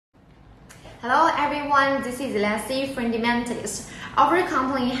Hello everyone, this is Leslie from Badminton. Our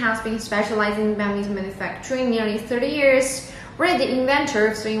company has been specializing in badminton manufacturing nearly 30 years. We're the inventor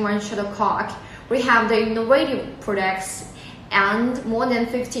of 3-in-1 shuttlecock. We have the innovative products and more than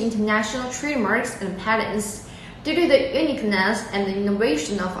 50 international trademarks and patents. Due to the uniqueness and the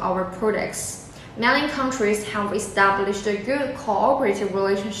innovation of our products, many countries have established a good cooperative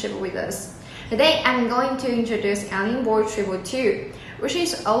relationship with us. Today, I'm going to introduce Anyball 222, which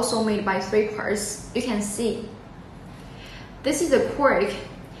is also made by 3 parts. You can see. This is a cork,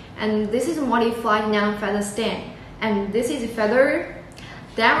 and this is a modified non-feather stand, and this is a feather.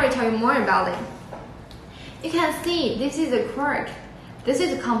 Then I will tell you more about it. You can see this is a cork. This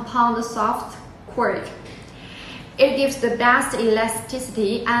is a compound soft cork. It gives the best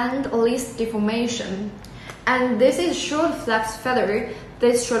elasticity and least deformation. And this is short flex feather.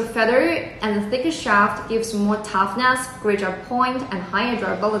 This short feather and thicker shaft gives more toughness, greater point, and higher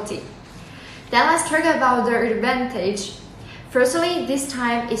durability. Then let's talk about the advantage. Firstly, this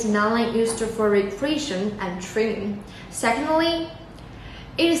type is mainly used for recreation and training. Secondly,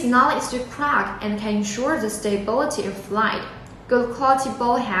 it is not easy to crack and can ensure the stability of flight. Good quality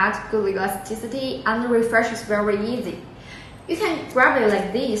ball head, good elasticity, and refreshes very easy. You can grab it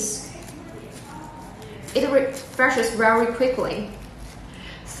like this. It refreshes very quickly.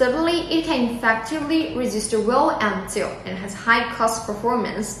 Thirdly, it can effectively resist wheel and tilt and has high cost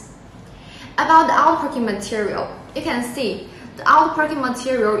performance. About the outparking material, you can see the outparking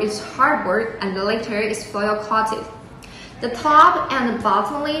material is hardboard and the later is foil coated. The top and the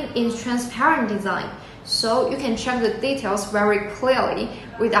bottom lid is transparent design, so you can check the details very clearly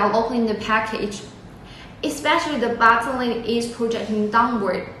without opening the package. Especially the bottom lid is projecting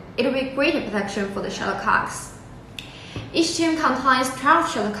downward. It will be great protection for the shuttlecocks. Each team contains 12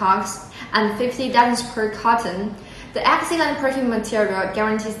 shuttlecocks and 50 dozens per cotton. The excellent parking material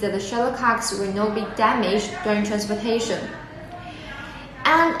guarantees that the shuttlecocks will not be damaged during transportation.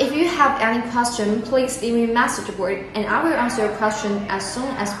 And if you have any question, please leave me a message board and I will answer your question as soon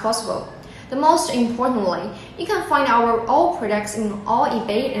as possible. The most importantly, you can find our all products in all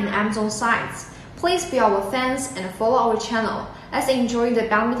eBay and Amazon sites. Please be our fans and follow our channel. Let's enjoy the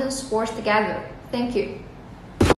badminton sport together. Thank you.